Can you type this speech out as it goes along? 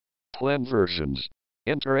Plan versions.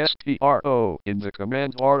 Enter SPRO in the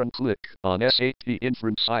command bar and click on SAP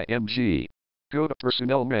Inference IMG. Go to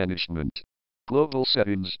Personnel Management. Global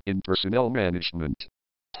Settings in Personnel Management.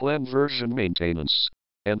 Plan Version Maintenance.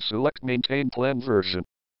 And select Maintain Plan Version.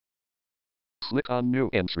 Click on New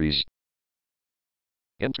Entries.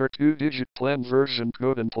 Enter 2-digit plan version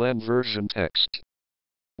code and plan version text.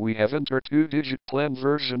 We have entered 2-digit plan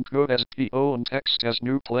version code as PO and text as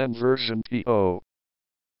new plan version PO.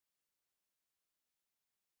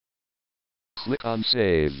 Click on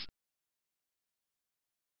Save.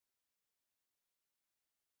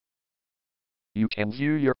 You can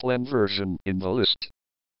view your plan version in the list.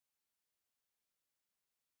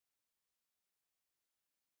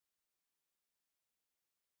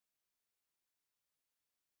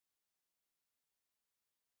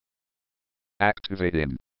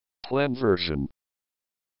 Activating plan version.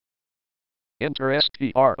 Enter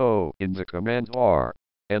SPRO in the command bar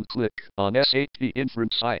and click on SAP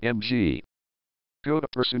Inference IMG. Go to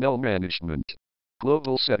Personnel Management.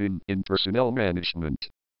 Global Setting in Personnel Management.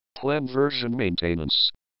 Plan Version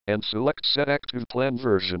Maintenance. And select Set Active Plan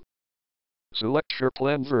Version. Select your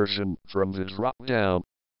plan version from the drop-down